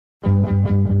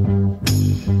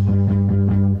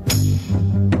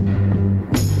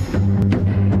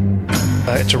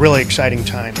it's a really exciting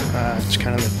time. It's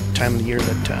kind of the time of the year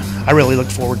that I really look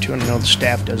forward to, and I know the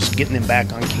staff does, getting them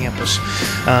back on campus,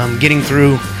 getting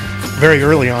through very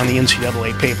early on the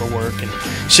NCAA paperwork and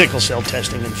sickle cell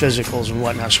testing and physicals and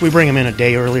whatnot. So we bring them in a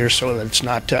day earlier so that it's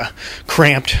not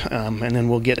cramped, and then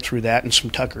we'll get through that and some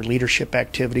Tucker leadership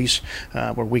activities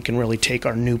where we can really take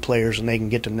our new players and they can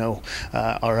get to know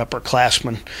our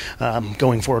upperclassmen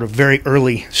going forward at a very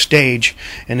early stage,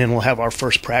 and then we'll have our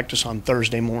first practice on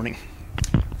Thursday morning.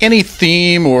 Any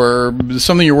theme or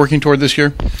something you're working toward this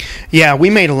year? Yeah, we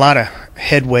made a lot of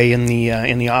headway in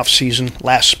the off season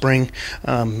last spring.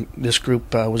 This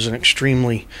group was an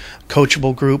extremely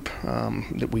coachable group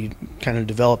that we kind of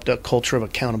developed a culture of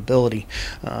accountability.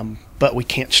 But we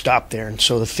can't stop there, and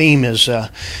so the theme is,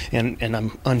 and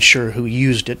I'm unsure who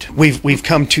used it. We've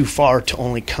come too far to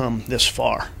only come this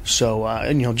far.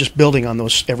 So just building on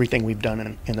everything we've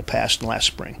done in the past and last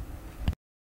spring.